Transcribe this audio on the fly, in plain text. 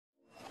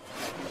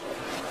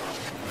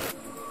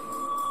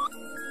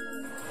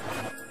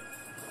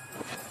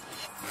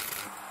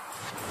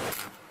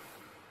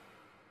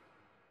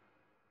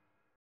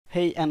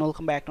Hey and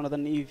welcome back to another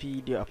new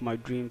video of my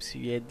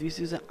MyDreamCA. This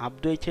is an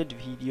updated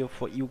video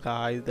for you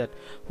guys that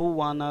who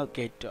wanna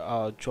get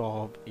a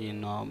job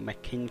in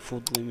McCain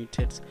Food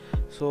Limited.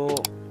 So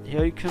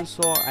here you can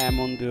saw I am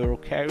on their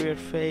career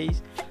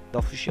phase, the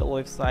official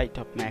website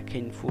of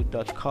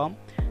McCainfood.com,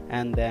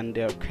 and then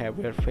their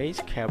career phase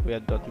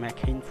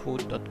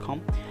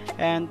career.mccainfood.com,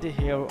 and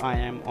here I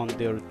am on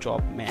their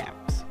job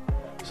maps.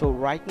 So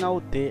right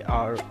now they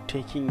are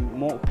taking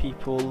more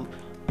people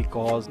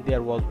because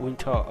there was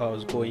winter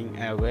was going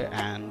away,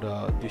 and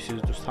this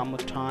is the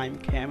summertime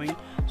coming,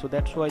 so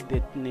that's why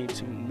they need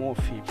more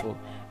people.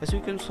 As you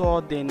can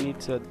saw, they need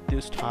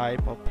this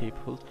type of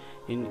people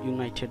in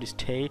United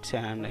States,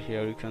 and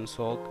here you can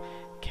saw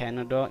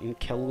Canada in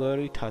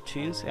Calgary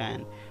 13,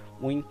 and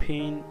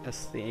Winnipeg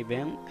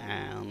 7,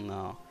 and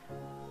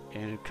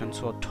you can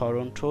saw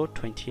Toronto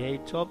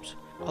 28 jobs.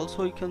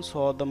 Also you can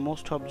saw the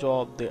most of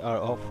job they are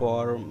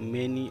offer,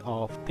 many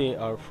of they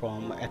are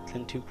from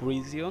Atlantic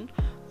region,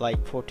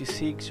 like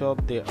 46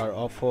 job they are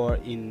offer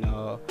in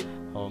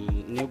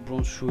New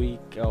Brunswick.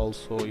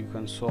 Also you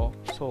can saw,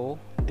 so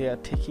they are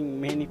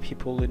taking many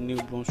people in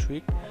New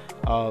Brunswick.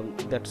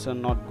 That's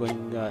not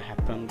going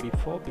happen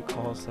before,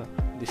 because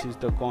this is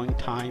the going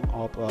time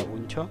of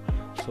winter,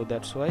 so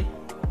that's why.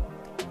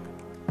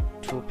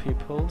 Two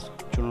people,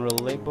 general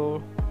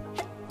labor.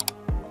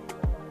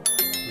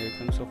 You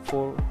can see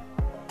 4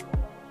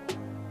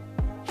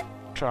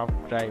 truck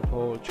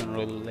driver,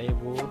 general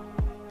labor,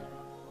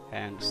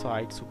 and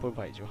site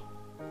supervisor,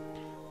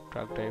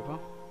 truck driver.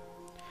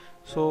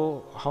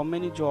 So how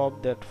many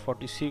job? That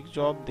 46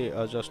 job they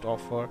just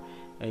offer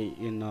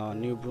in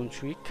New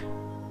Brunswick.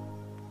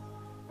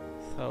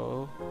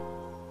 So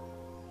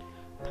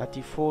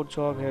 34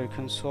 job here you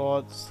can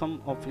saw.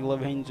 Some of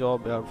 11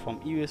 job are from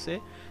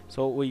USA,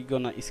 so we're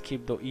gonna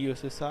skip the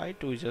USA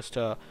side. We just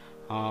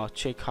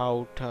check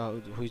out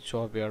which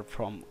job are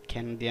from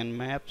Canadian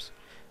maps.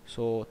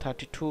 So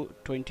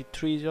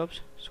 23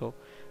 jobs, so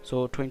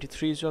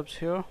 23 jobs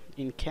here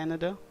in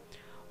Canada.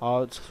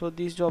 So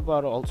these jobs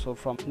are also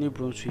from New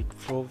Brunswick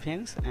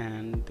province,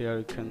 and there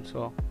you can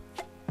saw,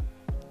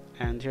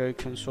 and here you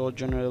can saw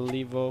general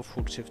labor,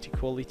 food safety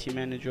quality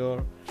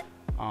manager,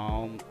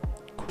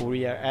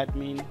 courier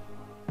admin,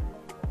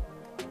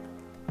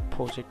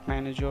 project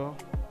manager,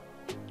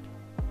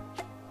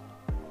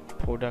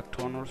 product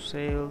owner,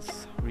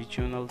 sales,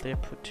 regional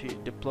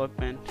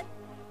deployment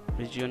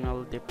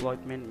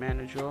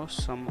manager.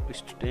 Some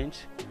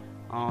students,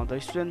 the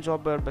student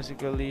job are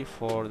basically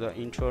for the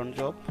intern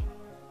job.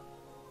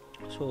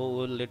 So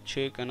let's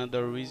check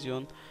another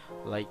region,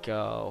 like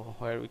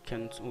where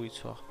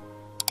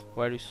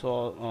we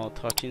saw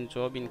 13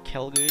 job in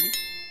Calgary.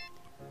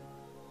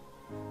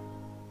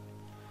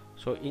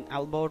 So in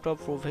Alberta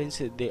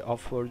province they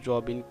offer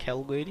job in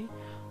Calgary,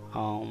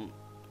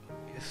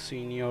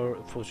 senior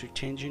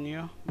project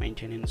engineer,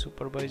 maintenance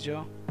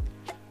supervisor,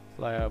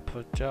 flyer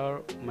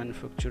operator,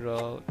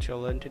 manufacturer,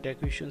 talented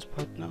acquisitions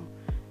partner,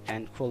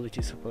 and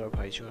quality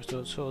supervisor.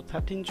 So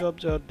 13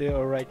 jobs are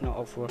there right now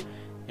offer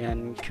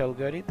in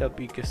Calgary, the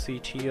biggest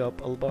city of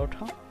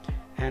Alberta,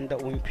 and the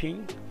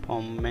Winnipeg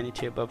from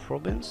Manitoba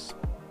province.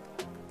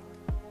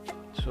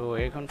 So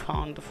I can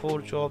found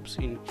 4 jobs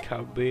in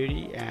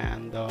Calgary,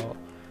 and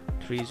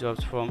 3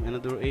 jobs from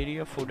another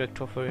area: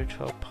 product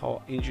operator,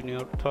 power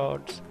engineer,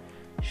 thirds,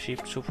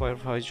 shift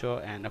supervisor,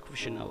 and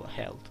occupational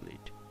health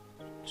lead.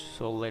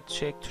 So let's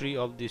check 3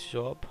 of this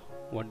job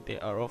what they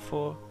are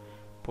offer.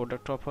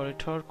 Product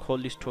operator,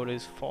 cold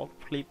storage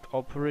forklift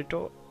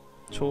operator.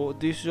 So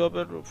this job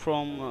are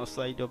from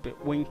side of the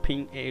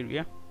Winnipeg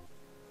area.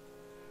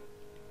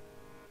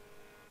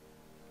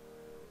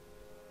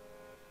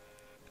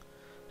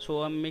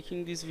 So I'm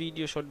making this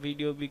short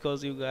video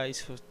because you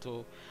guys have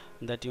to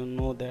that you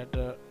know that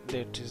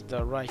that is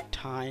the right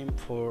time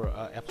for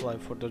apply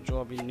for the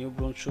job in New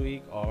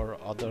Brunswick or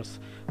others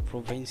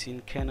province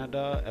in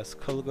Canada. As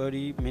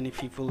Calgary, many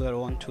people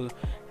want to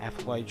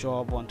apply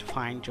job, want to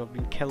find job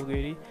in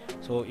Calgary,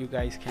 so you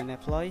guys can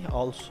apply.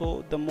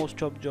 Also the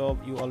most of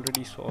job you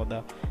already saw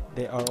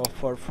they are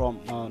offered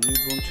from New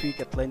Brunswick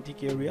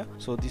Atlantic area.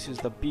 So this is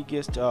the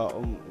biggest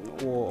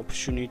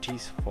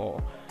opportunities for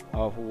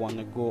who want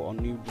to go on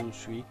New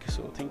Brunswick.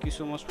 So thank you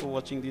so much for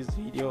watching this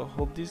video.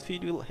 Hope this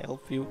video will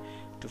help you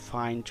to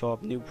find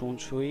job New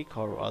Brunswick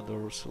or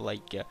others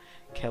like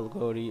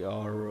Calgary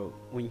or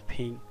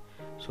Winnipeg.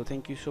 So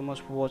thank you so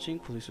much for watching.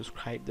 Please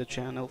subscribe the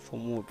channel for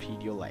more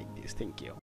video like this. Thank you.